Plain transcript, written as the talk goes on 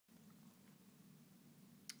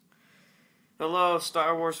Hello,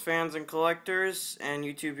 Star Wars fans and collectors and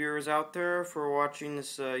YouTube viewers out there for watching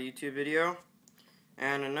this YouTube video.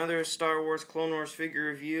 And another Star Wars Clone Wars figure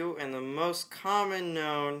review, and the most common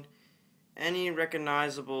known, any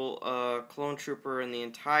recognizable clone trooper in the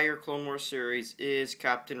entire Clone Wars series is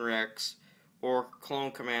Captain Rex, or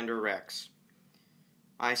Clone Commander Rex.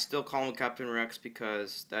 I still call him Captain Rex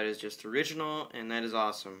because that is just original and that is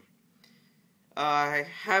awesome. I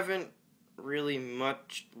haven't really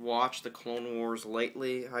much watched the Clone Wars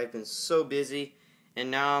lately. I've been so busy, and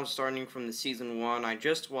now I'm starting from the season 1. I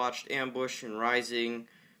just watched Ambush and Rising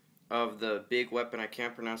of the big weapon. I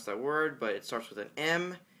can't pronounce that word, but it starts with an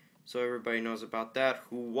M, so everybody knows about that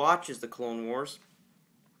who watches the Clone Wars.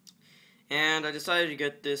 And I decided to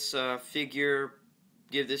get this figure,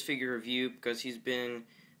 give this figure a review, because he's been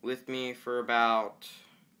with me for about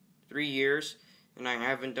 3 years, and I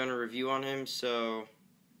haven't done a review on him, so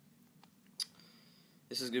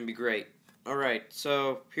this is going to be great. Alright,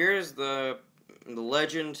 so here's the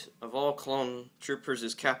legend of all clone troopers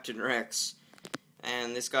is Captain Rex.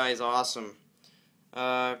 And this guy is awesome.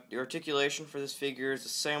 The articulation for this figure is the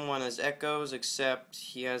same one as Echo's, except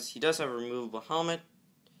he does have a removable helmet.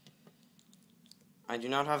 I do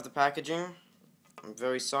not have the packaging. I'm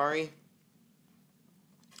very sorry.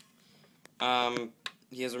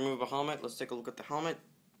 He has a removable helmet. Let's take a look at the helmet,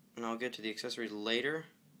 and I'll get to the accessories later.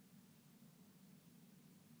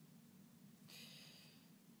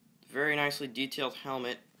 Very nicely detailed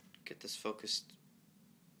helmet. Get this focused.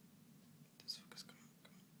 Come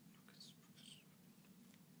on, focus.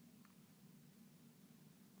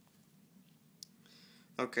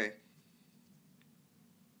 Okay.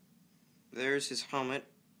 There's his helmet.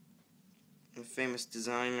 The famous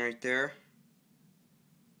design right there.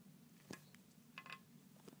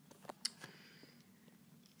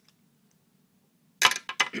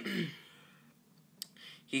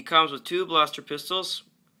 He comes with 2 blaster pistols,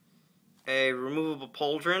 a removable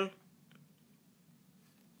pauldron,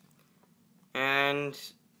 and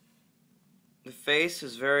the face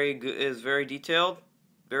is very good, is very detailed.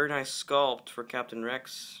 Very nice sculpt for Captain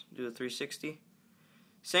Rex. Do a 360.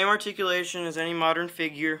 Same articulation as any modern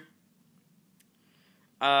figure.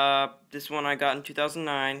 This one I got in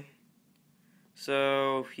 2009.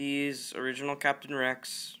 So he's original Captain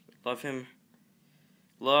Rex. Love him.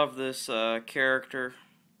 Love this character.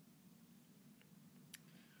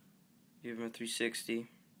 Give him a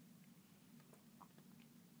 360.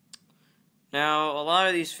 Now, a lot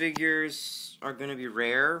of these figures are going to be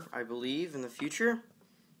rare, I believe, in the future.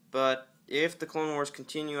 But if the Clone Wars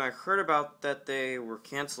continue, I heard about that they were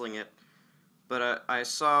canceling it. But I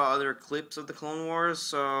saw other clips of the Clone Wars,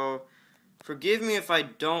 so forgive me if I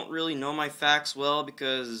don't really know my facts well,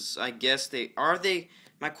 because I guess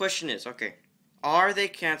my question is, okay, are they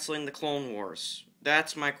canceling the Clone Wars?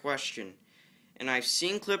 That's my question. And I've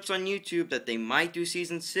seen clips on YouTube that they might do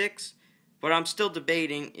Season 6, but I'm still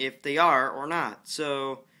debating if they are or not.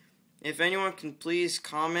 So, if anyone can please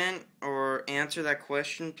comment or answer that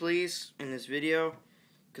question, please, in this video,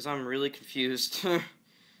 because I'm really confused.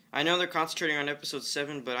 I know they're concentrating on Episode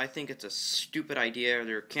 7, but I think it's a stupid idea.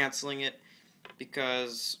 They're canceling it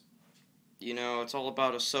because, you know, it's all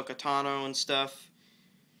about Ahsoka Tano and stuff.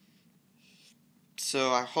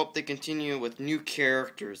 So I hope they continue with new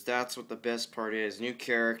characters. That's what the best part is, new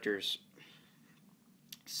characters.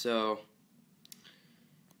 So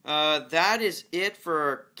that is it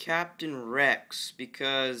for Captain Rex,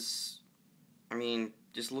 because, I mean,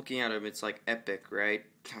 just looking at him, it's like epic, right?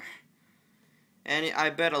 And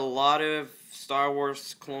I bet a lot of Star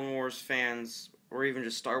Wars, Clone Wars fans, or even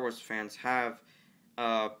just Star Wars fans, have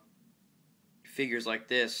figures like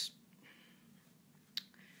this.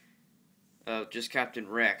 Just Captain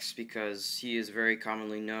Rex, because he is very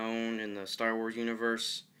commonly known in the Star Wars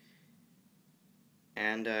universe,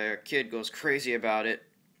 and a kid goes crazy about it.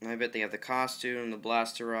 I bet they have the costume, the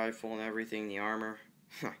blaster rifle, and everything, the armor.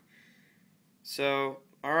 So,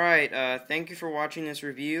 alright, thank you for watching this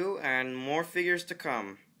review, and more figures to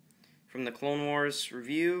come from the Clone Wars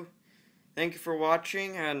review. Thank you for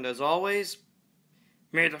watching, and as always,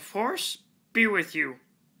 may the Force be with you.